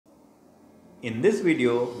In this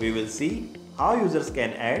video, we will see how users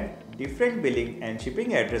can add different billing and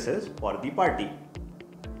shipping addresses for the party.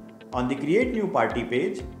 On the Create New Party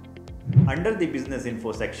page, under the Business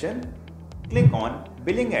Info section, click on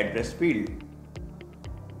Billing Address field.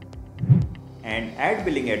 And Add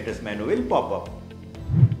Billing Address menu will pop up.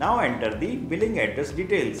 Now enter the billing address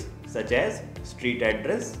details such as street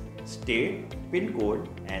address, state, PIN code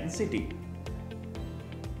and city.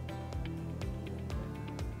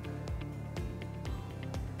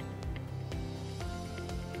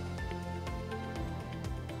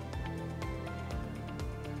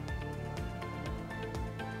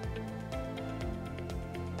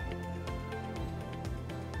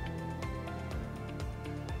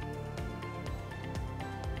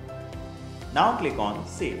 Now click on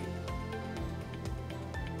Save.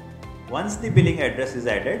 Once the billing address is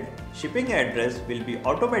added, shipping address will be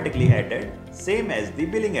automatically added same as the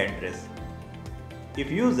billing address.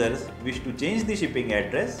 If users wish to change the shipping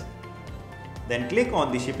address, then click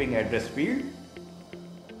on the shipping address field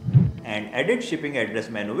and Edit Shipping Address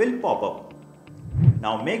menu will pop up.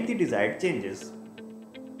 Now make the desired changes.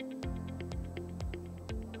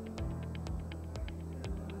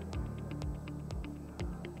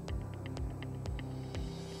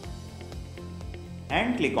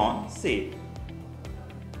 And click on Save.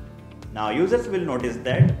 Now users will notice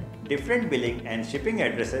that different billing and shipping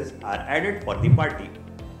addresses are added for the party.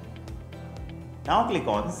 Now click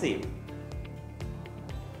on Save.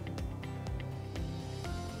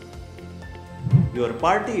 Your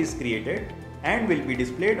party is created and will be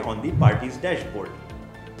displayed on the party's dashboard.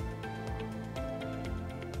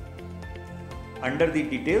 Under the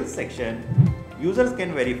Details section, users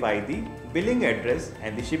can verify the billing address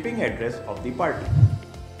and the shipping address of the party.